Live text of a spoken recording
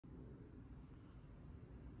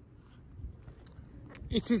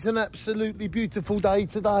It is an absolutely beautiful day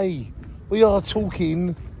today. We are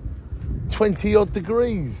talking 20 odd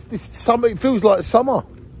degrees. This summer, it feels like summer.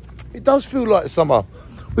 It does feel like summer.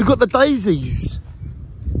 We've got the daisies.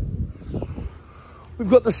 We've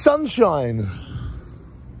got the sunshine.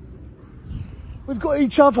 We've got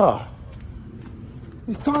each other.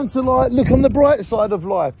 It's time to like look on the bright side of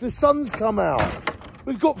life. The sun's come out.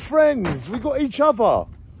 We've got friends. We've got each other.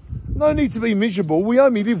 No need to be miserable. We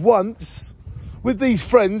only live once. With these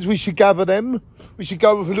friends, we should gather them. We should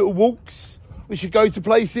go for little walks. We should go to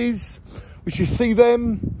places. We should see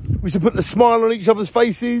them. We should put the smile on each other's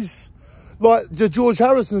faces. Like the George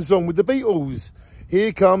Harrison song with the Beatles.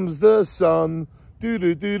 Here comes the sun.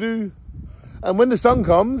 Do-do-do-do. And when the sun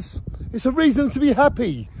comes, it's a reason to be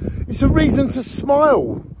happy. It's a reason to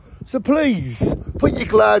smile. So please, put your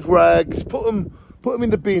glad rags, put them in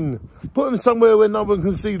the bin. Put them somewhere where no one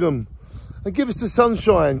can see them. And give us the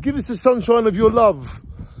sunshine. Give us the sunshine of your love.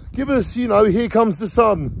 Give us, you know, here comes the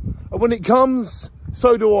sun. And when it comes,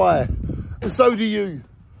 so do I. And so do you.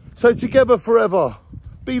 So together forever.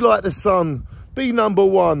 Be like the sun. Be number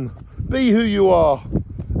one. Be who you are.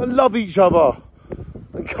 And love each other.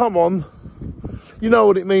 And come on. You know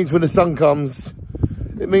what it means when the sun comes.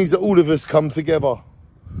 It means that all of us come together.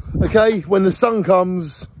 Okay? When the sun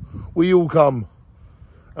comes, we all come.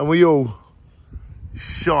 And we all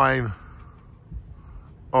shine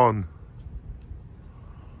on.